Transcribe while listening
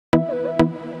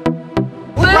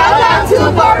to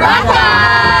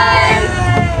Boracay!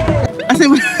 Asa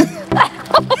mo?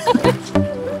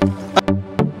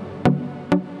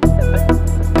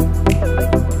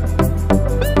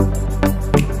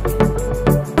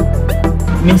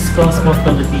 Miss Cosmo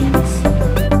Philippines.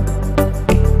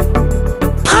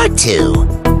 Part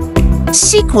 2.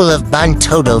 Sequel of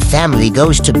Bantoto Family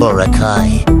Goes to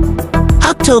Boracay.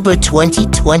 October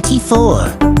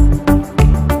 2024.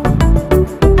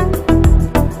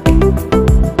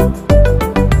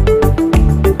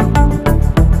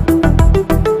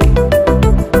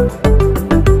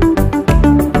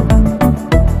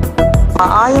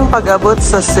 Maayong pag-abot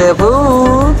sa Cebu.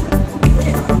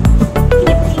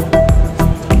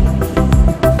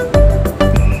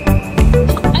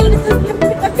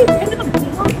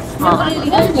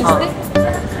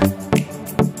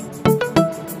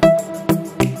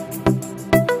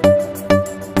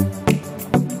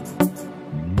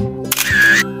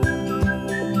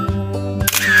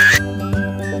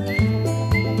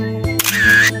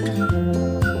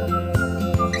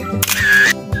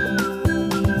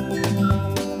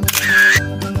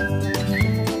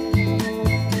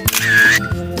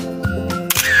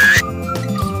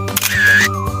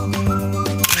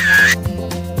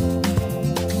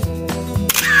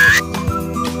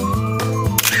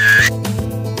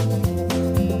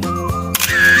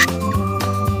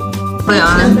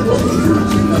 Ayan.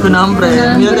 Kunambre.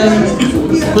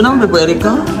 Kunambre po,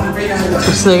 Erika?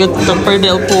 Sige, tapar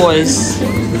del boys.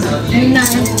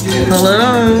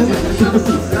 Hello.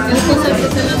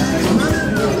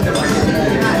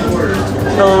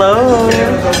 Hello.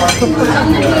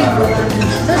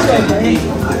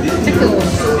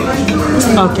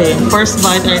 Okay, first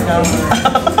bite, Erika.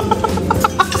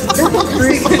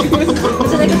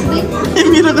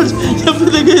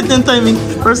 Yung timing.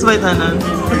 First bite, Anan.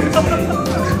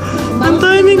 Ang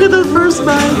timing ko the first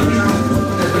bite.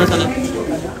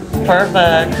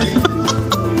 Perfect.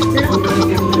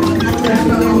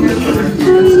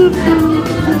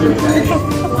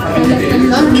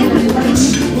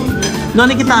 Doon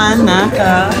nakitaan na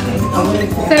ka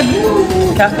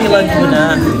Cafe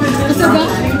Laguna.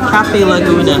 Cafe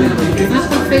Laguna.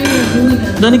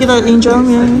 Doon nakita Angel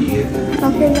niya.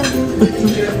 Cafe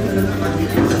Laguna.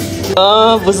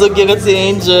 Oh, busog yun si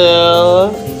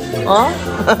Angel. Oh?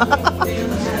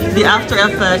 The after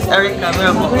effects, Erika,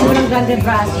 meron mo.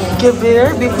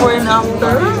 Kabir, before and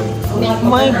after. Oh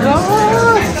my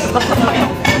God!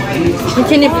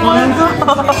 Chinipon.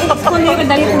 Kung hindi ko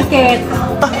dali ng ket.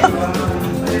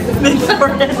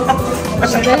 Before and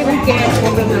after. Dali ng ket.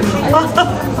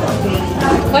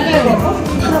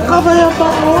 Nakabaya pa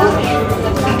ko.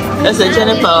 Kasi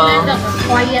Chinipon.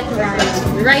 Quiet ride.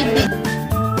 Riding.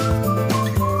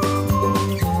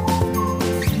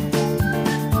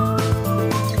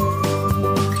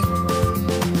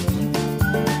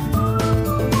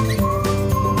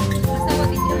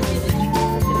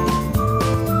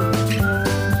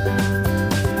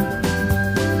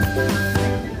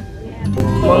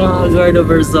 Mga Gardo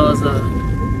Versosa.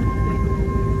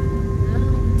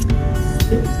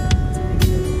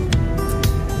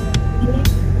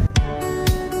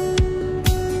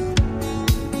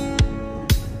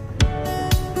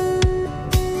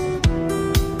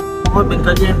 Ako,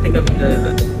 binta niya yung tingga-tingga.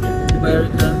 Diba,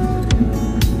 Erika?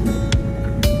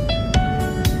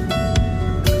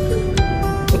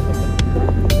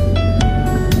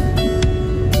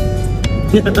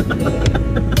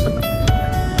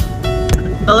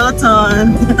 Hello,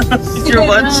 Ton. If you're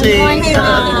watching,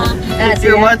 if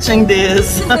you're watching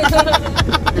this,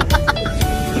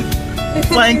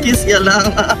 flying kiss ya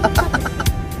lang.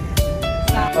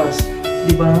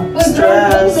 Diba?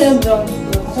 Stress.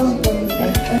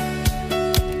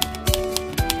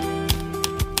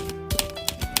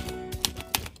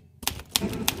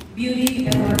 Beauty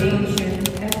of our ancient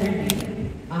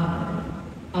everything.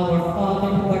 Our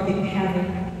Father who art in heaven,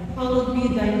 hallowed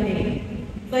be thy name.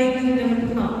 Thy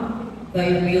kingdom come,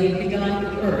 thy will be done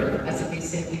on earth as it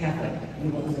is in heaven.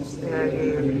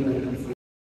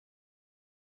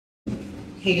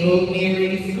 Hail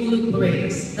Mary, full of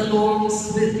grace, the Lord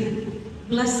is with thee.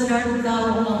 Blessed art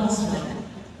thou amongst women,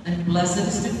 and blessed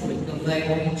is the fruit of thy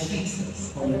womb,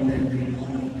 Jesus.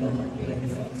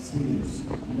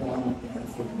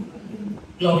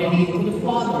 Glory be to the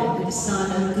Father, and to the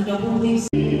Son, and to the Holy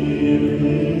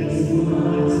Spirit.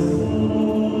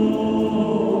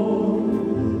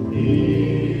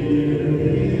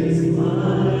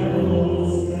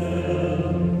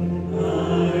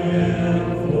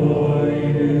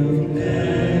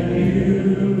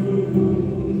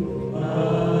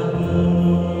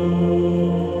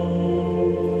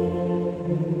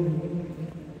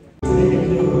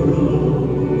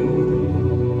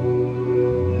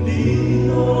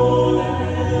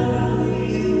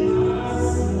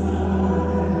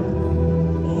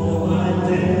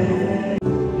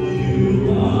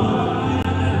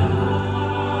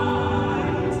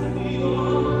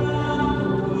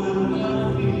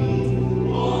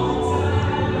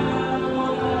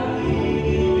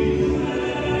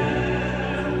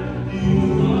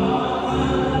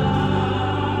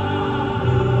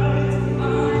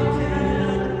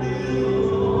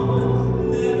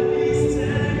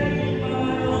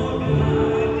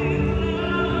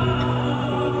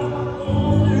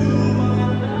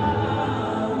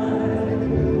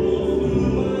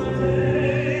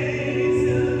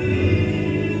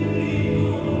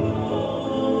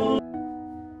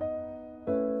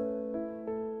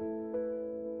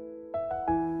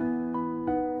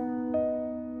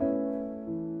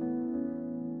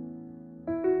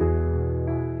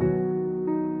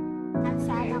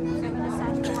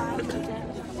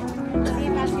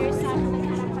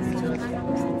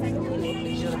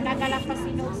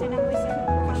 Kalapasino sa nang isa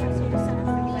sa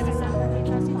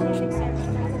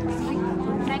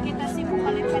nakita si mo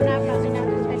pala panapa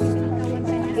sinapunta si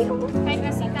kawan kay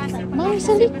kasi kasi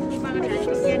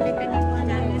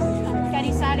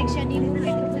kanisalig siya ni mo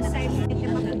kay sa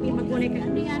magulay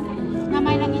kaniyan na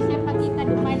may lang siya pagkita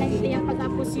may lang siya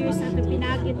pag-apos sa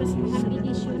pinagi tas mga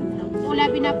bidisyon wala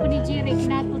binapo ni Jerry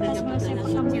kinatutas mo sa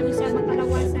pagkamyo sa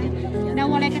makalawasan na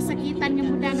wala kasakitan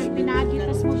yung muda ng pinagi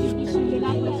tas mo bidisyon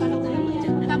gilapot palawan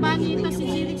tabagi ito si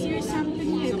Jerry serious something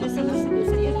niya kasi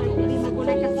masakit at hindi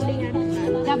magulay katulian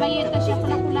gabay ito siya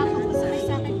pala-pula ko sa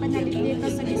sakit panalit dito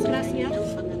sa disgrasya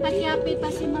at yapit pa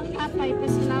si Magkapay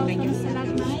pasilaw ko na sa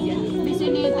lagna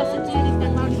bisinita sa Jerry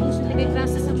tabang ko sa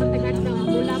tigagrasa sa matagat na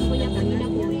mula po yung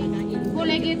paginabuhi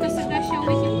kulay kita sa grasya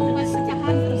wiki po ba sa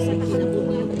kahanto sa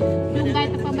kahantuhan yung kahit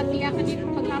na pamatiya ka dito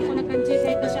pagkapon na kanjit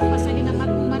ito siya pasali na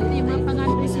matumarti yung mga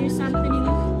pangalan serious something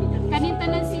niyo kaninta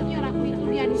ng senyor ako ito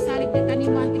yan isalig na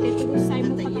taniman kaya tulusay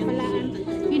mo pagkapalaan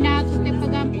hinagot na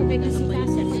pagampo kay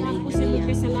kasitasa pagkampo sa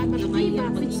mga salamat diba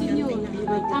fit senyor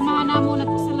amahan na mo na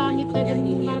sa langit na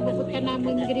ganun marbukot ka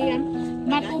namin ngiriyan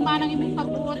matumanang imong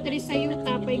pagbuot rin sa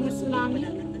yuta pa yung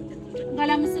langit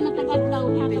galang sa natagaglaw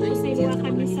hatap sa iyo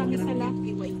kami sa misala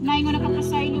naingon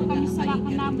nakapasay niyo kami sa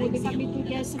lakan namin di kami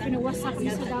tugiya sa pinawasak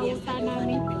kami sa dawata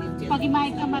namin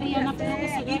pag-imahig ka Maria na po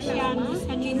sa Grecian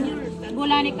kaninyo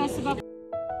gulani ka sa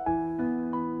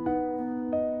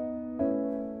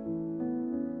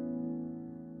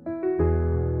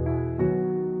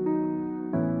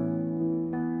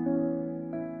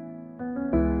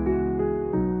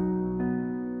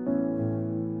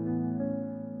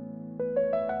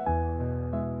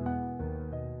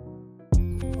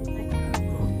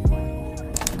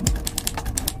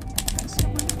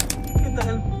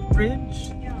bridge.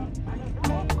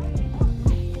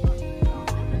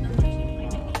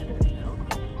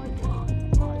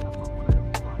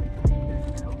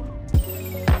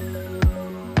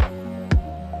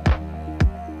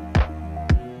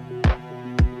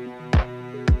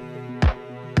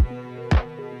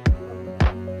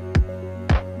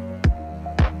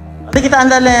 Ate kita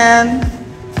andalin.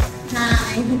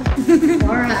 Hi.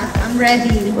 Laura, I'm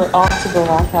ready. We're off to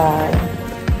Boracay.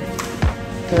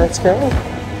 Let's go.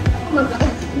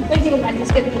 Pwede mo ba?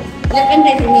 Let's go. Left and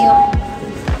right niyo.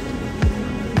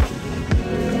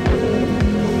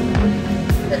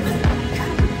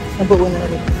 Nabuo na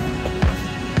rin.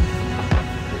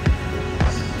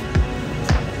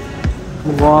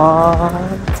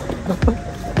 What?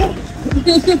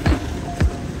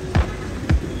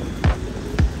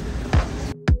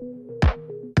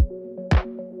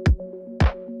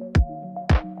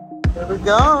 There we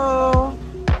go.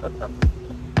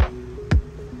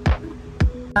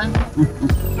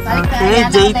 Okay,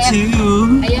 day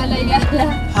 2. Ayala, ayala.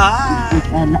 Hi.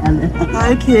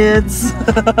 Hi, kids.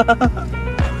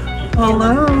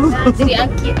 Hello. Sige,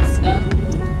 ang kids.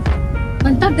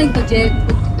 Mantapin ko, Jeb.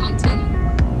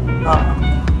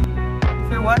 If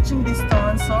you're watching this,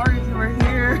 Dawn, sorry you were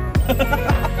here.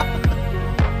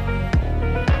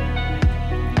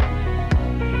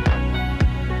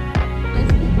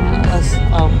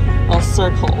 A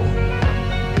circle.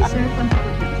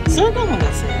 Circle mo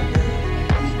na siya.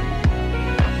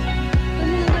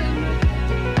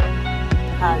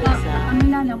 Halisa. Kami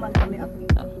na naman kami ako.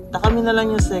 Kami na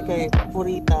lang yung kay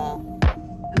Purita.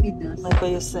 May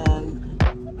payusen.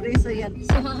 So,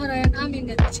 haharayan amin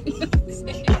ganito.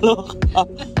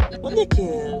 Hindi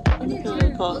kid.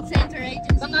 Call center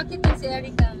agent. Baka kita si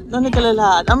Erika. Nani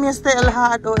kalalahat? Este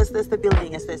alhaad o este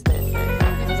building. Este.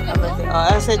 Oh,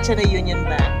 este siya na Union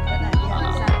Bank.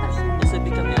 Este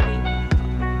kami rin.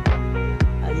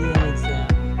 Ayun siya.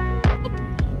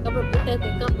 Kapag putet,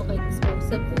 ikaw mo kay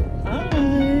disposable.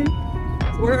 Hi.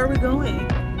 Where are we going,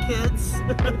 kids?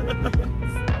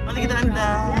 Ano kita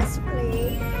anda? Let's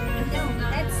play.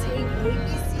 Let's sing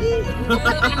ABC.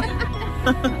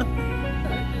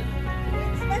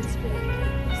 Let's play.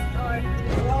 Start.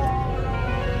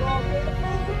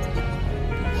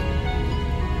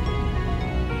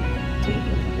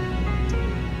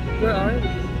 Where are we?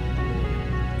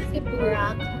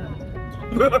 Boracay.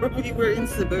 Where are we? We're in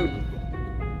Cebu.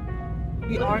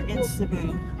 We are in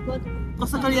Cebu.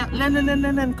 Kosa kaya,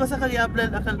 kosa kaya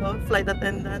blend akal flight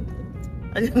attendant.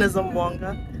 Ayun na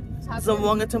Zamboanga.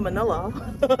 Zamboanga to Manila.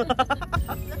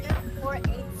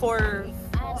 For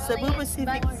Cebu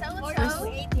Pacific.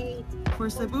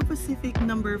 For Cebu Pacific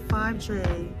number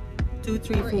 5J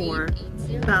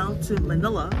 234 bound to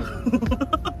Manila.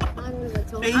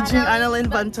 Paging Annalyn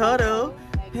Bantoto.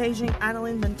 Paging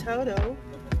Annalyn Bantoto.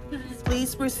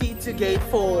 Please proceed to gate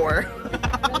 4.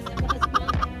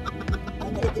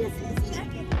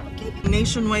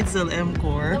 Nationwide Zil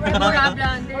Core.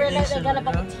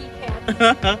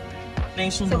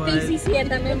 Nationwide.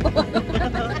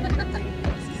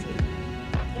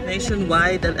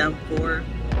 Nationwide al Core.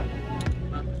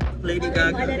 Lady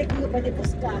Gaga.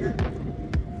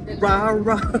 Rah,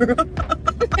 rah, rah.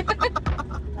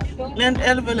 Len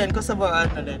Elvelen ko sa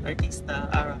bawaan na len, artista,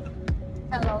 Ara.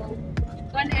 Hello.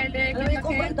 Juan Ele,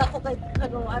 kumanda ko kay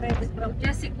Aredes Brown.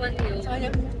 Classic one yun.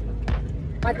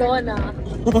 Madonna.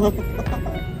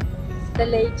 The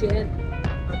legend.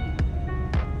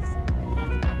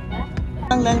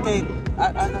 Ang len kay,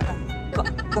 ano na,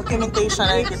 documentation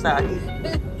ay kita.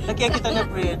 Nakaya kita na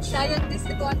bridge. Scientist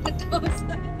ito ang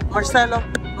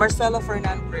Marcelo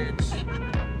Fernan Bridge.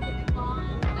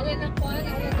 Ayan ang Juan,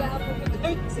 ayan ang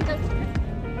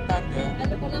Tante.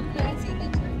 ano ko lang kaya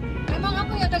signature. May mga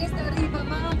po yung talis na riba,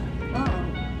 ma'am.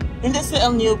 Hindi si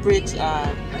El New Bridge,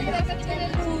 Ay, nasa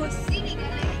Chelus.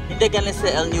 hindi galing si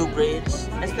El New Bridge.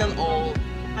 I still old.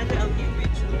 Ay, El New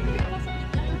Bridge.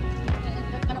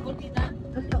 Karapol kita.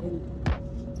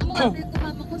 Ang mga update ko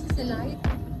mama ko sa Silay.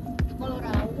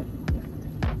 Colorado.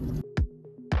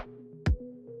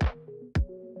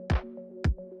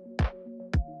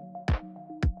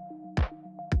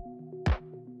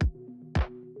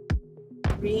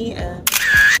 Three and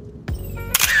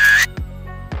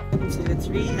 2,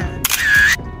 3 and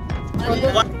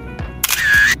 1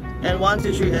 and 1,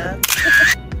 2, 3 and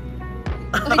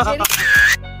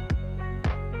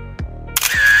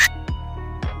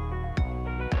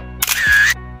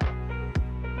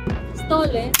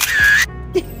Stolen.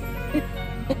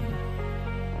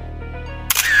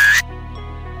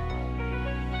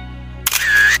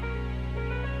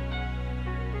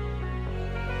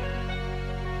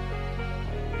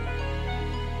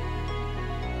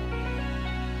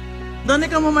 Doon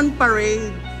ka mo man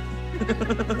parade.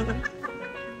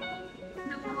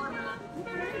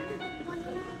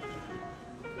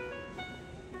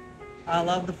 I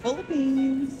love the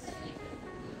Philippines.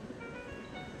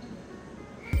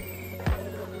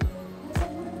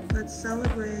 Let's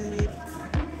celebrate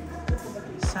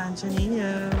San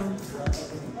Janino.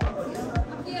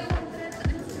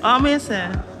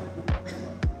 Amazing.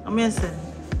 Amazing.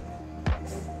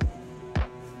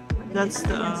 That's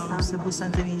the Cebu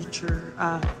Santa Nature,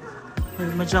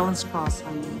 Magellan's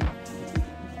Crossing.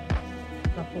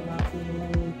 Lapu-Lapu.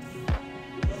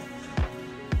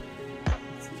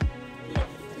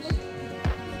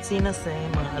 Sina say,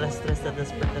 mga alas 3 na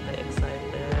desperate na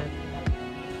excited.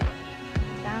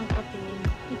 Tang puting.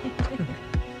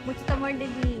 Mucho more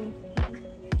digging.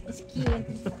 Skin.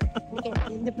 Okay,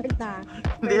 independent na.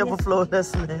 Hindi ako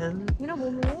flawless, Lynn. Mira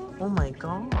mo mo? Oh my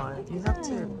god, you have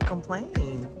to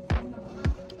complain.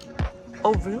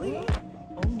 Oh, really?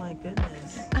 Oh my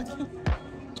goodness.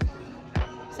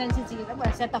 Sensitive ba?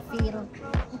 Cetaphil.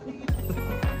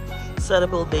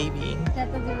 Setable baby.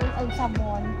 Cetaphil o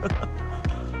sabon.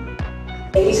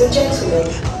 Ladies and gentlemen,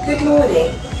 good morning.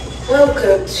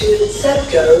 Welcome to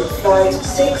Sepco Flight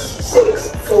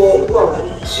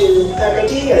 6641 to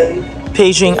Pagadian.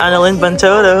 Paging Annalyn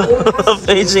Bantoto.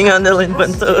 Paging Annalyn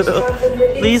Bantoto.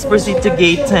 Please proceed to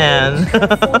gate 10.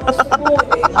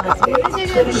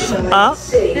 Huh?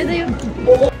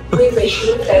 We wish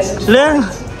you a pleasant Len,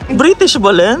 British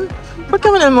ba, Len? Ba't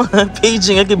kami na mga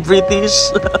paging agi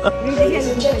British?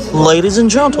 Ladies and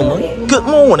gentlemen, good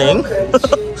morning.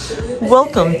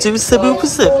 Welcome to Cebu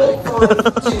Pacific.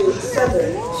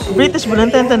 British ba,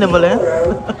 Len? Tenta na ba, Len?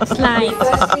 Slide.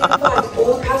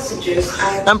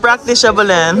 Ang practice siya ba,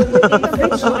 Len?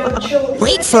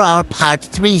 Wait for our Part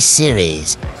 3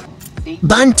 series.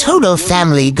 Bantoto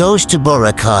family goes to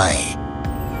Boracay.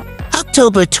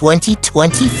 October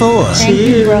 2024.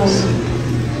 Cheers.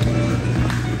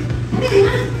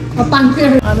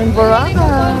 I'm in Boracay.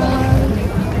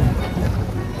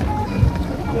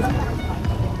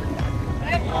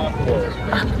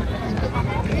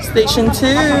 Station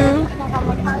 2.